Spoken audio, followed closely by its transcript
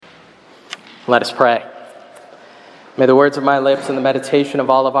Let us pray. May the words of my lips and the meditation of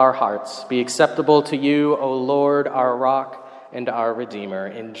all of our hearts be acceptable to you, O Lord, our rock and our Redeemer.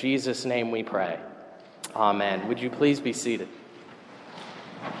 In Jesus' name we pray. Amen. Would you please be seated?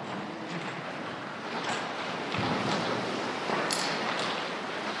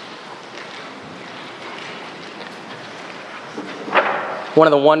 One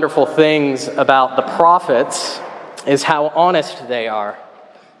of the wonderful things about the prophets is how honest they are.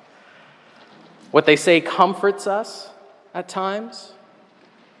 What they say comforts us at times,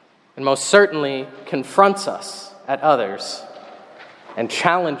 and most certainly confronts us at others and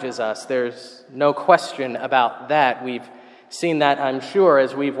challenges us. There's no question about that. We've seen that, I'm sure,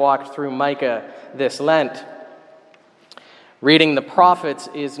 as we've walked through Micah this Lent. Reading the prophets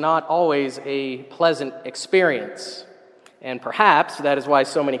is not always a pleasant experience, and perhaps that is why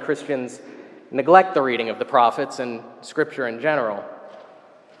so many Christians neglect the reading of the prophets and Scripture in general.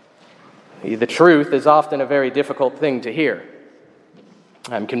 The truth is often a very difficult thing to hear.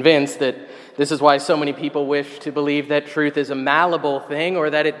 I'm convinced that this is why so many people wish to believe that truth is a malleable thing or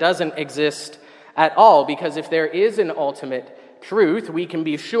that it doesn't exist at all, because if there is an ultimate truth, we can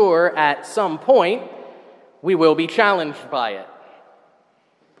be sure at some point we will be challenged by it.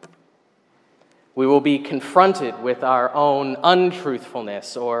 We will be confronted with our own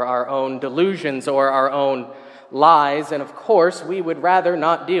untruthfulness or our own delusions or our own lies, and of course, we would rather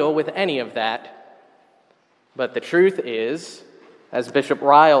not deal with any of that. But the truth is, as Bishop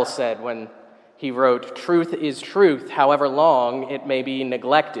Ryle said when he wrote, "Truth is truth, however long it may be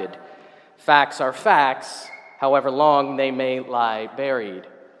neglected. Facts are facts, however long they may lie buried."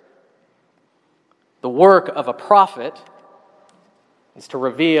 The work of a prophet is to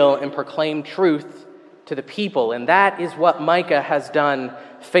reveal and proclaim truth to the people, and that is what Micah has done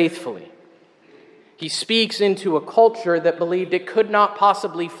faithfully. He speaks into a culture that believed it could not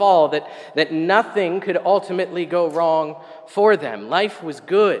possibly fall, that nothing could ultimately go wrong for them. Life was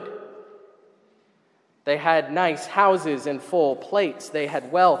good. They had nice houses and full plates. They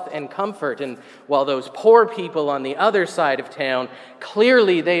had wealth and comfort. And while those poor people on the other side of town,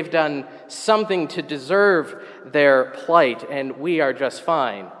 clearly they've done something to deserve their plight, and we are just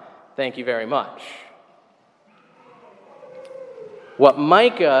fine. Thank you very much. What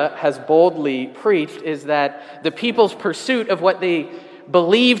Micah has boldly preached is that the people's pursuit of what they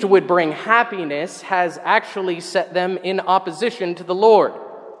believed would bring happiness has actually set them in opposition to the Lord.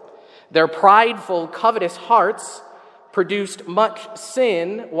 Their prideful, covetous hearts produced much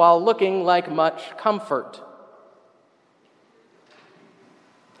sin while looking like much comfort.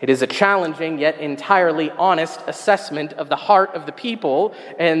 It is a challenging yet entirely honest assessment of the heart of the people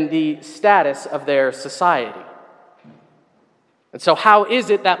and the status of their society. And so how is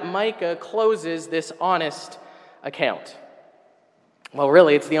it that Micah closes this honest account? Well,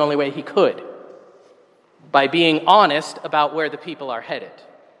 really, it's the only way he could, by being honest about where the people are headed.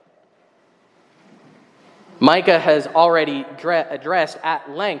 Micah has already addressed at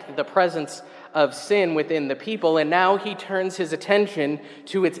length the presence of sin within the people, and now he turns his attention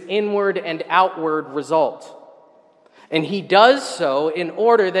to its inward and outward result. And he does so in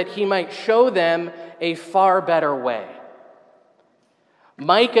order that he might show them a far better way.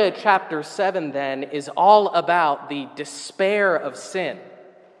 Micah chapter 7, then, is all about the despair of sin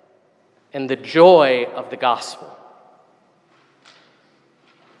and the joy of the gospel.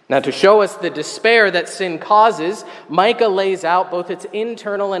 Now, to show us the despair that sin causes, Micah lays out both its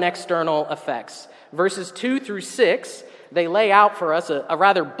internal and external effects. Verses 2 through 6, they lay out for us a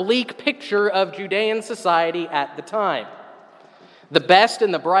rather bleak picture of Judean society at the time. The best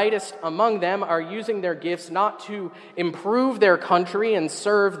and the brightest among them are using their gifts not to improve their country and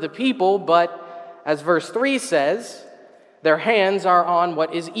serve the people, but, as verse 3 says, their hands are on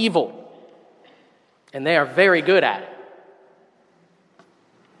what is evil, and they are very good at it.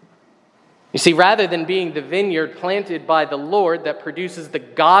 You see, rather than being the vineyard planted by the Lord that produces the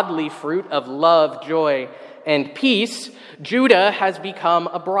godly fruit of love, joy, and peace, Judah has become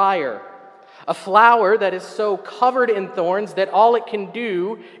a briar. A flower that is so covered in thorns that all it can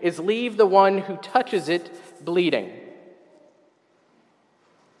do is leave the one who touches it bleeding.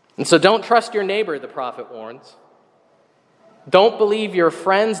 And so don't trust your neighbor, the prophet warns. Don't believe your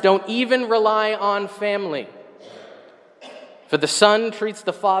friends. Don't even rely on family. For the son treats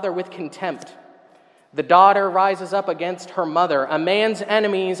the father with contempt. The daughter rises up against her mother. A man's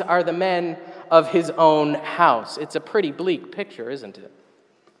enemies are the men of his own house. It's a pretty bleak picture, isn't it?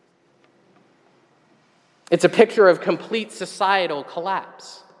 It's a picture of complete societal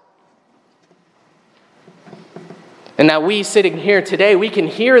collapse. And now we sitting here today, we can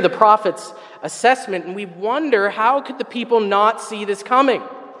hear the prophet's assessment and we wonder, how could the people not see this coming?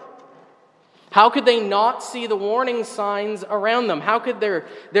 How could they not see the warning signs around them? How could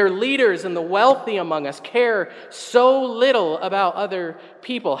their leaders and the wealthy among us care so little about other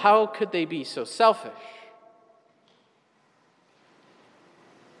people? How could they be so selfish?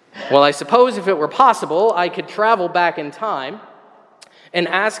 Well, I suppose if it were possible, I could travel back in time and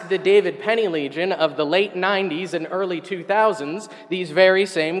ask the David Penny Legion of the late 90s and early 2000s these very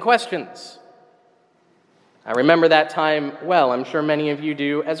same questions. I remember that time well. I'm sure many of you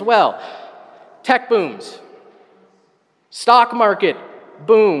do as well. Tech booms, stock market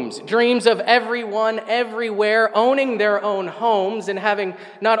booms, dreams of everyone everywhere owning their own homes and having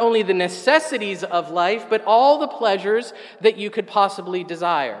not only the necessities of life, but all the pleasures that you could possibly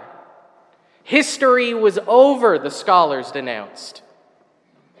desire. History was over, the scholars denounced.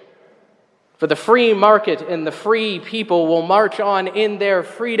 For the free market and the free people will march on in their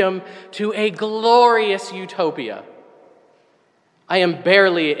freedom to a glorious utopia. I am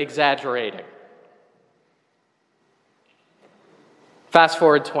barely exaggerating. Fast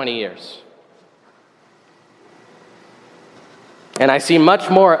forward 20 years. And I see much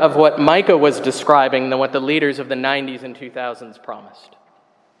more of what Micah was describing than what the leaders of the 90s and 2000s promised.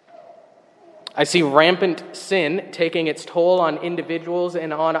 I see rampant sin taking its toll on individuals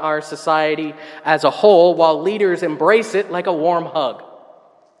and on our society as a whole, while leaders embrace it like a warm hug.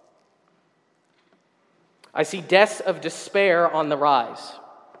 I see deaths of despair on the rise.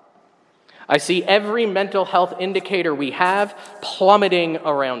 I see every mental health indicator we have plummeting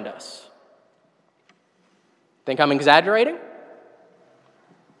around us. Think I'm exaggerating?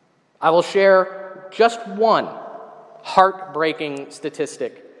 I will share just one heartbreaking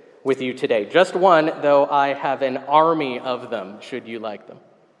statistic with you today. Just one, though I have an army of them, should you like them.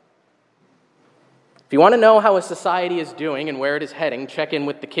 If you want to know how a society is doing and where it is heading, check in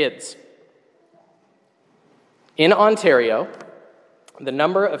with the kids. In Ontario, the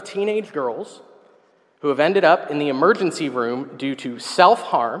number of teenage girls who have ended up in the emergency room due to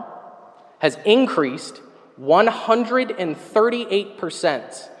self-harm has increased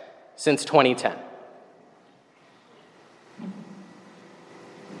 138% since 2010.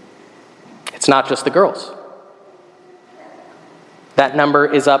 It's not just the girls. That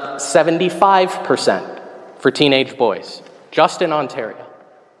number is up 75% for teenage boys, just in Ontario.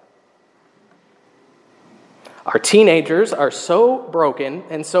 Our teenagers are so broken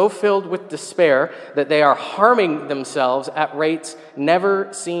and so filled with despair that they are harming themselves at rates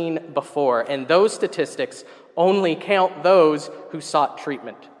never seen before. And those statistics only count those who sought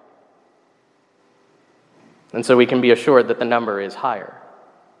treatment. And so we can be assured that the number is higher.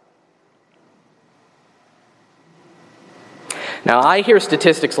 Now, I hear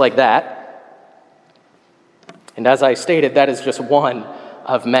statistics like that, and as I stated, that is just one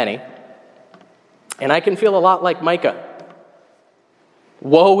of many. And I can feel a lot like Micah.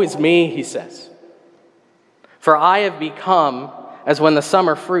 Woe is me, he says. For I have become as when the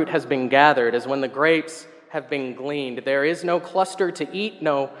summer fruit has been gathered, as when the grapes have been gleaned. There is no cluster to eat,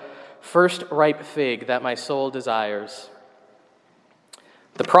 no first ripe fig that my soul desires.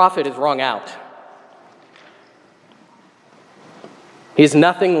 The prophet is wrung out. He has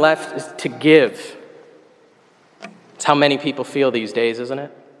nothing left to give. It's how many people feel these days, isn't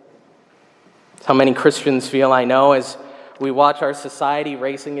it? It's how many Christians feel, I know, as we watch our society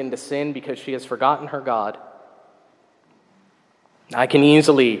racing into sin because she has forgotten her God. I can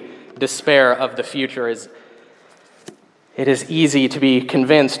easily despair of the future, as it is easy to be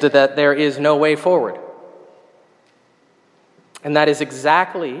convinced that there is no way forward. And that is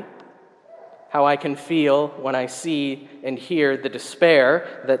exactly how I can feel when I see and hear the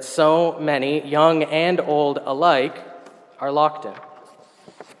despair that so many, young and old alike, are locked in.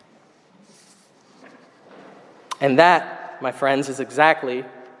 And that, my friends, is exactly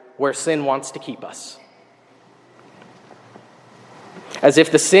where sin wants to keep us. As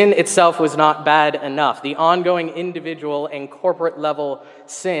if the sin itself was not bad enough, the ongoing individual and corporate level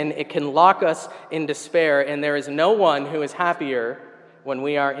sin, it can lock us in despair, and there is no one who is happier when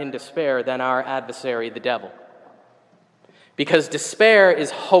we are in despair than our adversary, the devil. Because despair is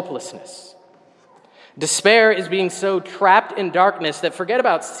hopelessness. Despair is being so trapped in darkness that forget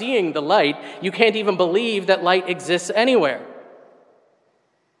about seeing the light, you can't even believe that light exists anywhere.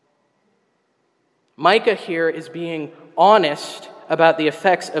 Micah here is being honest about the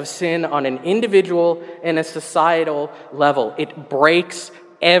effects of sin on an individual and a societal level. It breaks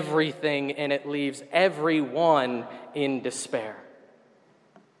everything and it leaves everyone in despair.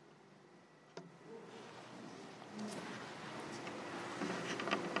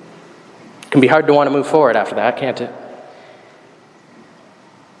 It can be hard to want to move forward after that, can't it?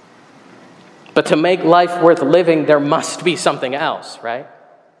 But to make life worth living, there must be something else, right?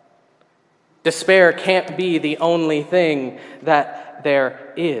 Despair can't be the only thing that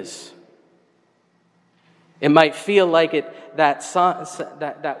there is. It might feel like it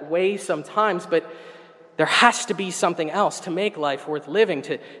that way sometimes, but there has to be something else to make life worth living,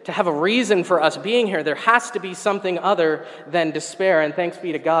 to have a reason for us being here. There has to be something other than despair, and thanks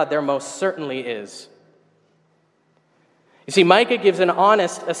be to God, there most certainly is. You see, Micah gives an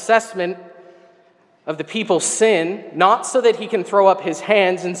honest assessment of the people's sin, not so that he can throw up his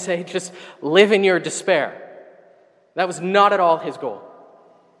hands and say, just live in your despair. That was not at all his goal.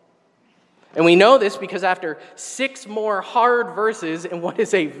 And we know this because after 6 more hard verses in what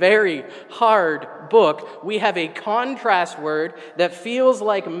is a very hard book, we have a contrast word that feels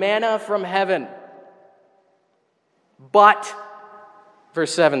like manna from heaven. But,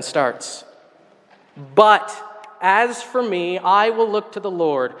 verse 7 starts, but as for me, I will look to the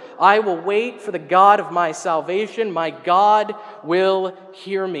Lord. I will wait for the God of my salvation. My God will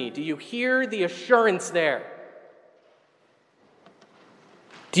hear me. Do you hear the assurance there?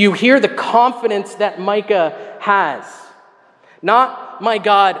 Do you hear the confidence that Micah has? Not, my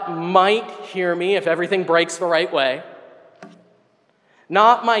God might hear me if everything breaks the right way.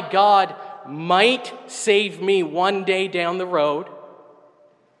 Not, my God might save me one day down the road.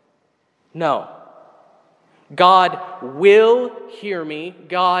 No. God will hear me.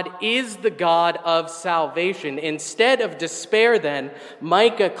 God is the God of salvation. Instead of despair, then,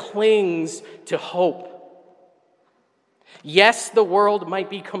 Micah clings to hope. Yes, the world might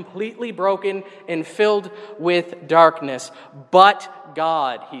be completely broken and filled with darkness, but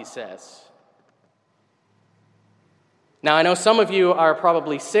God, he says. Now, I know some of you are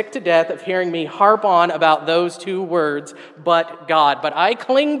probably sick to death of hearing me harp on about those 2 words, but God. But I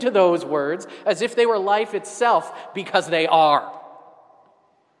cling to those words as if they were life itself, because they are.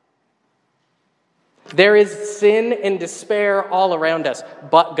 There is sin and despair all around us,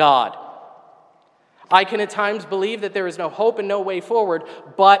 but God. I can at times believe that there is no hope and no way forward,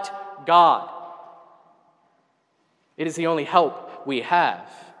 but God. It is the only help we have.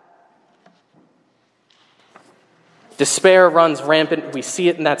 Despair runs rampant. We see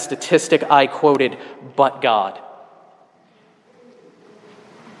it in that statistic I quoted, but God.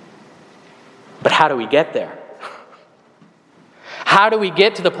 But how do we get there? How do we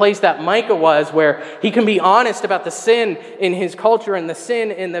get to the place that Micah was, where he can be honest about the sin in his culture and the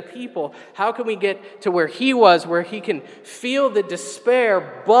sin in the people? How can we get to where he was, where he can feel the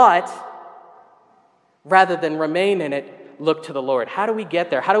despair, but rather than remain in it, look to the Lord? How do we get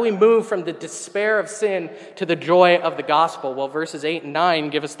there? How do we move from the despair of sin to the joy of the gospel? Well, verses 8 and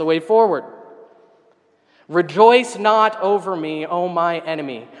 9 give us the way forward. Rejoice not over me, O my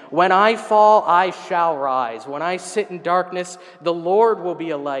enemy. When I fall, I shall rise. When I sit in darkness, the Lord will be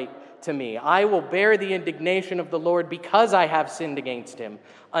a light to me. I will bear the indignation of the Lord because I have sinned against him,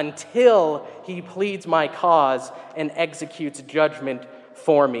 until he pleads my cause and executes judgment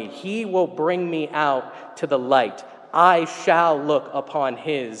for me. He will bring me out to the light. I shall look upon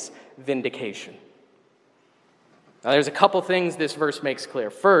his vindication. Now, there's a couple things this verse makes clear.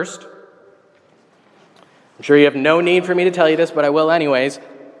 First, I'm sure you have no need for me to tell you this, but I will anyways.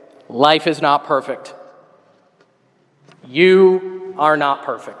 Life is not perfect. You are not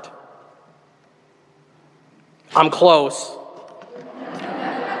perfect. I'm close.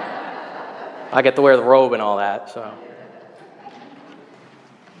 I get to wear the robe and all that, so.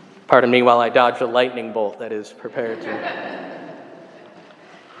 Pardon me while I dodge the lightning bolt that is prepared to.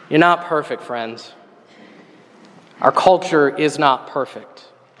 You're not perfect, friends. Our culture is not perfect.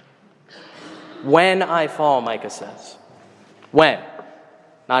 When I fall, Micah says. When,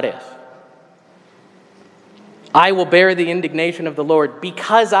 not if. I will bear the indignation of the Lord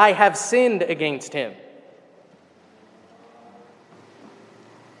because I have sinned against him.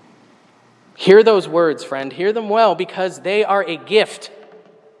 Hear those words, friend. Hear them well, because they are a gift.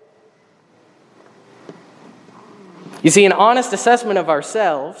 You see, an honest assessment of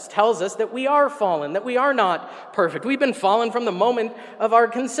ourselves tells us that we are fallen, that we are not perfect. We've been fallen from the moment of our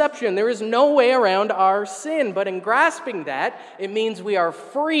conception. There is no way around our sin. But in grasping that, it means we are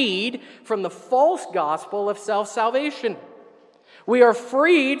freed from the false gospel of self-salvation. We are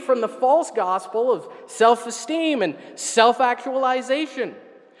freed from the false gospel of self-esteem and self-actualization.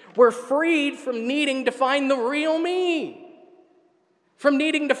 We're freed from needing to find the real me, from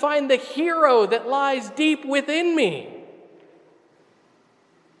needing to find the hero that lies deep within me.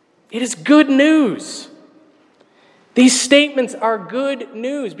 It is good news. These statements are good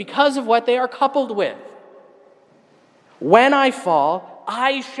news because of what they are coupled with. When I fall,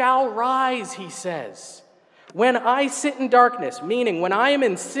 I shall rise, he says. When I sit in darkness, meaning when I am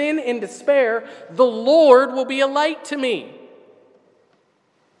in sin and despair, the Lord will be a light to me.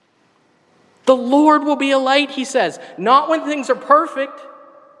 The Lord will be a light, he says, not when things are perfect,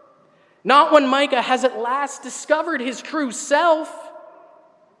 not when Micah has at last discovered his true self,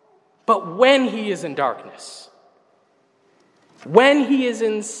 but when he is in darkness, when he is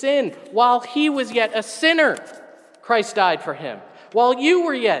in sin. While he was yet a sinner, Christ died for him. While you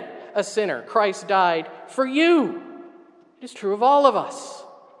were yet a sinner, Christ died for you. It is true of all of us.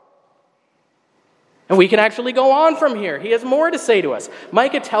 And we can actually go on from here. He has more to say to us.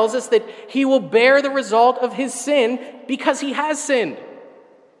 Micah tells us that he will bear the result of his sin because he has sinned.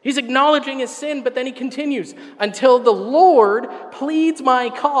 He's acknowledging his sin, but then he continues, until the Lord pleads my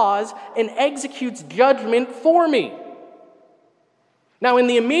cause and executes judgment for me. Now, in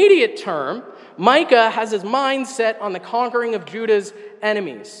the immediate term, Micah has his mind set on the conquering of Judah's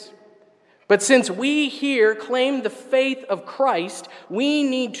enemies. But since we here claim the faith of Christ, we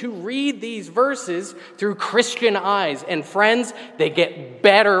need to read these verses through Christian eyes. And friends, they get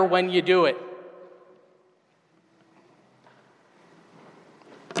better when you do it.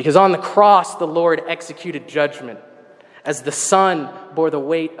 Because on the cross, the Lord executed judgment as the Son bore the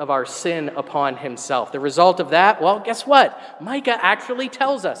weight of our sin upon himself. The result of that, well, guess what? Micah actually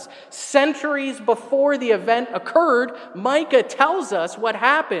tells us. Centuries before the event occurred, Micah tells us what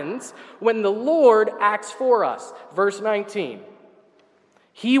happens when the Lord acts for us. Verse 19.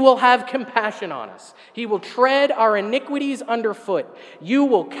 He will have compassion on us. He will tread our iniquities underfoot. You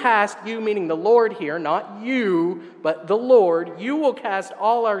will cast, you meaning the Lord here, not you, but the Lord, you will cast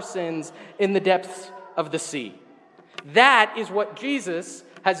all our sins in the depths of the sea. That is what Jesus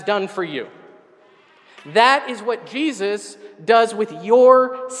has done for you. That is what Jesus does with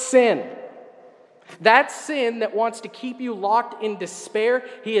your sin. That sin that wants to keep you locked in despair,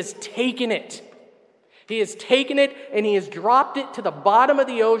 he has taken it. He has taken it and he has dropped it to the bottom of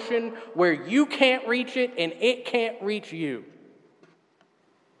the ocean where you can't reach it and it can't reach you.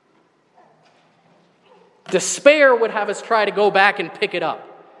 Despair would have us try to go back and pick it up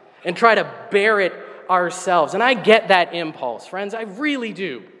and try to bear it ourselves. And I get that impulse, friends. I really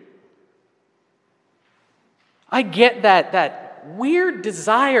do. I get that weird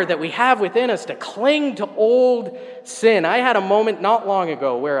desire that we have within us to cling to old sin. I had a moment not long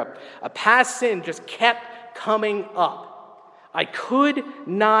ago where a past sin just kept coming up. I could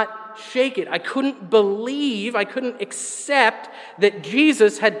not shake it. I couldn't believe, I couldn't accept that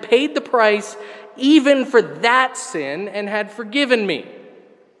Jesus had paid the price even for that sin and had forgiven me.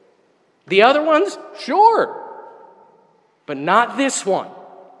 The other ones, sure, but not this one.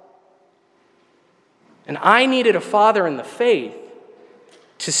 And I needed a father in the faith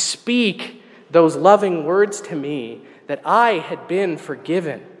to speak those loving words to me that I had been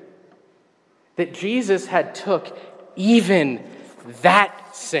forgiven, that Jesus had took even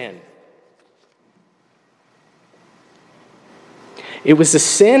that sin. It was a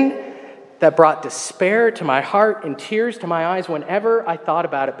sin that brought despair to my heart and tears to my eyes whenever I thought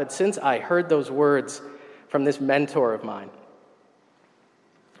about it. But since I heard those words from this mentor of mine,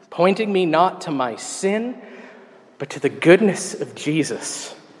 pointing me not to my sin, but to the goodness of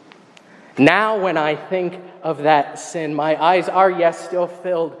Jesus. Now when I think of that sin, my eyes are, yes, still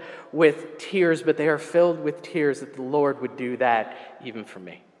filled with tears, but they are filled with tears that the Lord would do that even for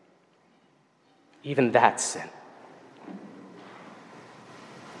me. Even that sin.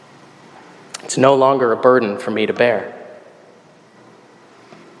 It's no longer a burden for me to bear.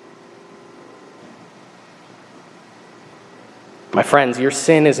 My friends, your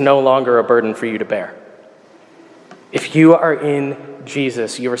sin is no longer a burden for you to bear. If you are in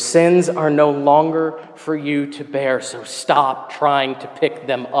Jesus, your sins are no longer for you to bear, so stop trying to pick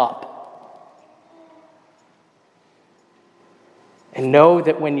them up. And know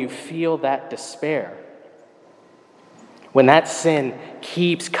that when you feel that despair, when that sin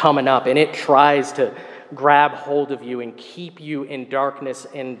keeps coming up and it tries to grab hold of you and keep you in darkness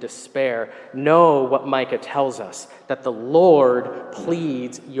and despair, know what Micah tells us, that the Lord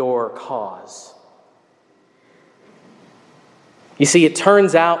pleads your cause. You see, it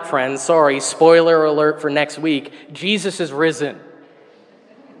turns out, friends, spoiler alert for next week, Jesus is risen.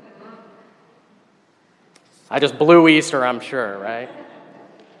 I just blew Easter, I'm sure, right?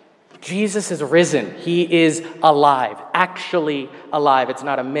 Jesus is risen. He is alive, actually alive. It's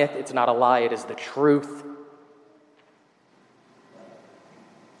not a myth, it's not a lie, it is the truth.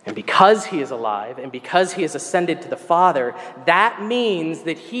 And because he is alive, and because he has ascended to the Father, that means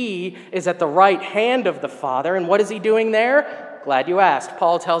that he is at the right hand of the Father. And what is he doing there? Glad you asked.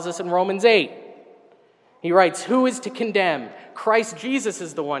 Paul tells us in Romans 8. He writes, who is to condemn? Christ Jesus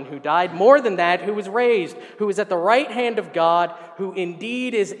is the one who died. More than that, who was raised, who is at the right hand of God, who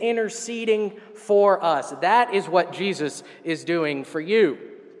indeed is interceding for us. That is what Jesus is doing for you.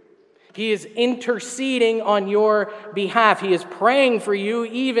 He is interceding on your behalf. He is praying for you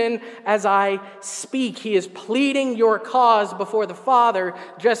even as I speak. He is pleading your cause before the Father,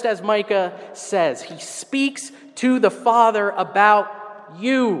 just as Micah says. He speaks to the Father about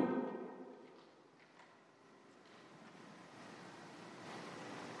you.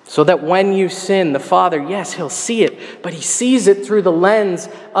 So that when you sin, the Father, yes, He'll see it, but He sees it through the lens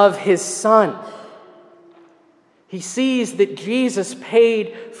of His Son. He sees that Jesus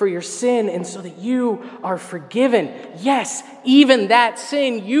paid for your sin, and so that you are forgiven. Yes, even that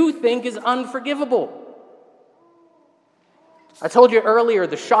sin you think is unforgivable. I told you earlier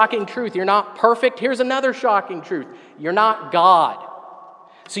the shocking truth. You're not perfect. Here's another shocking truth. You're not God.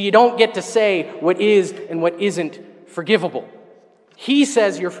 So you don't get to say what is and what isn't forgivable. He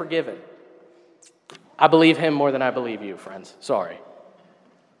says you're forgiven. I believe Him more than I believe you, friends. Sorry.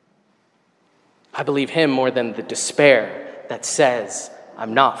 I believe Him more than the despair that says,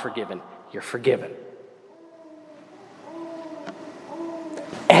 I'm not forgiven. You're forgiven.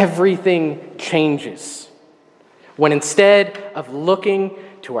 Everything changes when instead of looking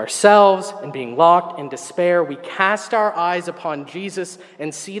to ourselves and being locked in despair, we cast our eyes upon Jesus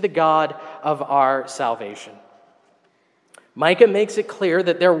and see the God of our salvation. Micah makes it clear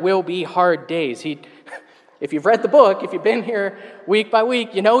that there will be hard days. If you've read the book, if you've been here week by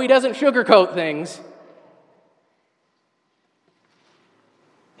week, you know he doesn't sugarcoat things.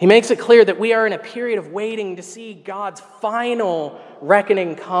 He makes it clear that we are in a period of waiting to see God's final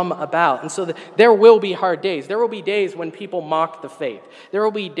reckoning come about. And so there will be hard days. There will be days when people mock the faith. There will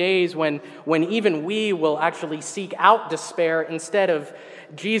be days when even we will actually seek out despair instead of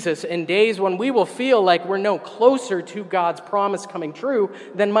Jesus, and days when we will feel like we're no closer to God's promise coming true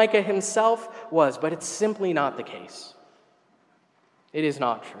than Micah himself was. But it's simply not the case. It is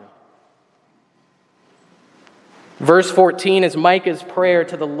not true. Verse 14 is Micah's prayer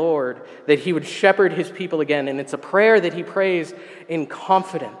to the Lord that He would shepherd His people again, and it's a prayer that he prays in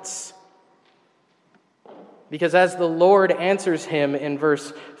confidence. Because as the Lord answers him in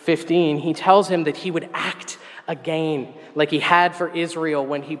verse 15, He tells him that He would act again like He had for Israel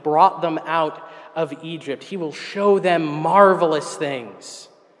when He brought them out of Egypt. He will show them marvelous things,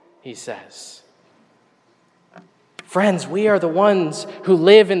 He says. Friends, we are the ones who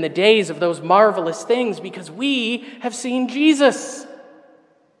live in the days of those marvelous things because we have seen Jesus.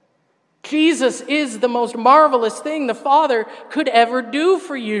 Jesus is the most marvelous thing the Father could ever do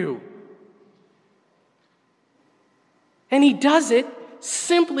for you. And He does it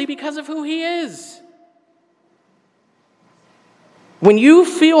simply because of who He is. When you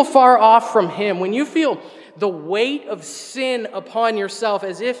feel far off from Him, when you feel the weight of sin upon yourself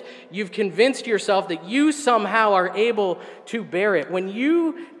as if you've convinced yourself that you somehow are able to bear it, when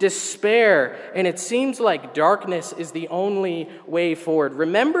you despair and it seems like darkness is the only way forward,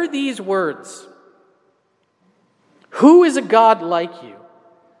 remember these words. Who is a God like you,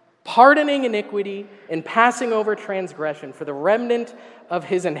 pardoning iniquity and passing over transgression for the remnant of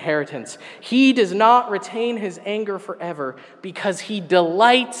His inheritance? He does not retain His anger forever because He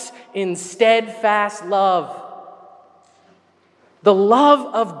delights in steadfast love. The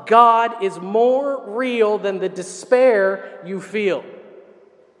love of God is more real than the despair you feel.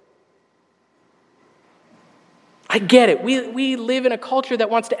 I get it. We live in a culture that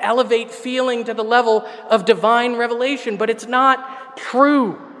wants to elevate feeling to the level of divine revelation, but it's not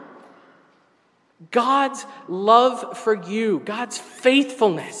true. God's love for you, God's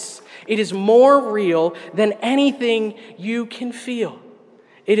faithfulness, it is more real than anything you can feel.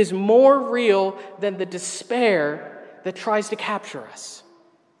 It is more real than the despair that tries to capture us.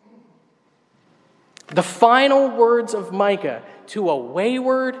 The final words of Micah to a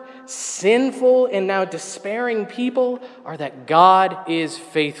wayward, sinful, and now despairing people are that God is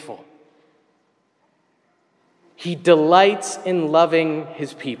faithful. He delights in loving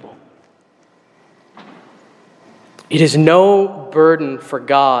His people. It is no burden for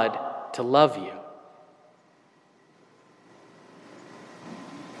God to love you.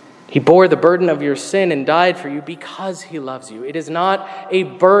 He bore the burden of your sin and died for you because He loves you. It is not a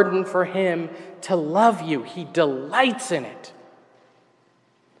burden for Him to love you. He delights in it.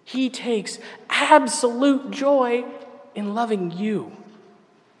 He takes absolute joy in loving you.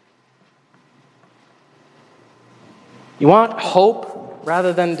 You want hope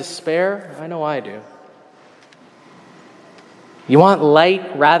rather than despair? I know I do. You want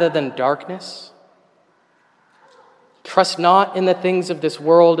light rather than darkness? Trust not in the things of this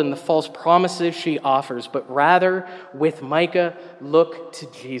world and the false promises she offers, but rather, with Micah, look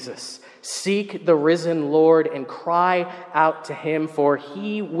to Jesus. Seek the risen Lord and cry out to Him, for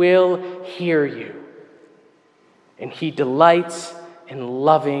He will hear you. And He delights in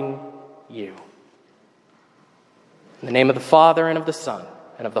loving you. In the name of the Father, and of the Son,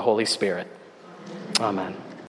 and of the Holy Spirit. Amen.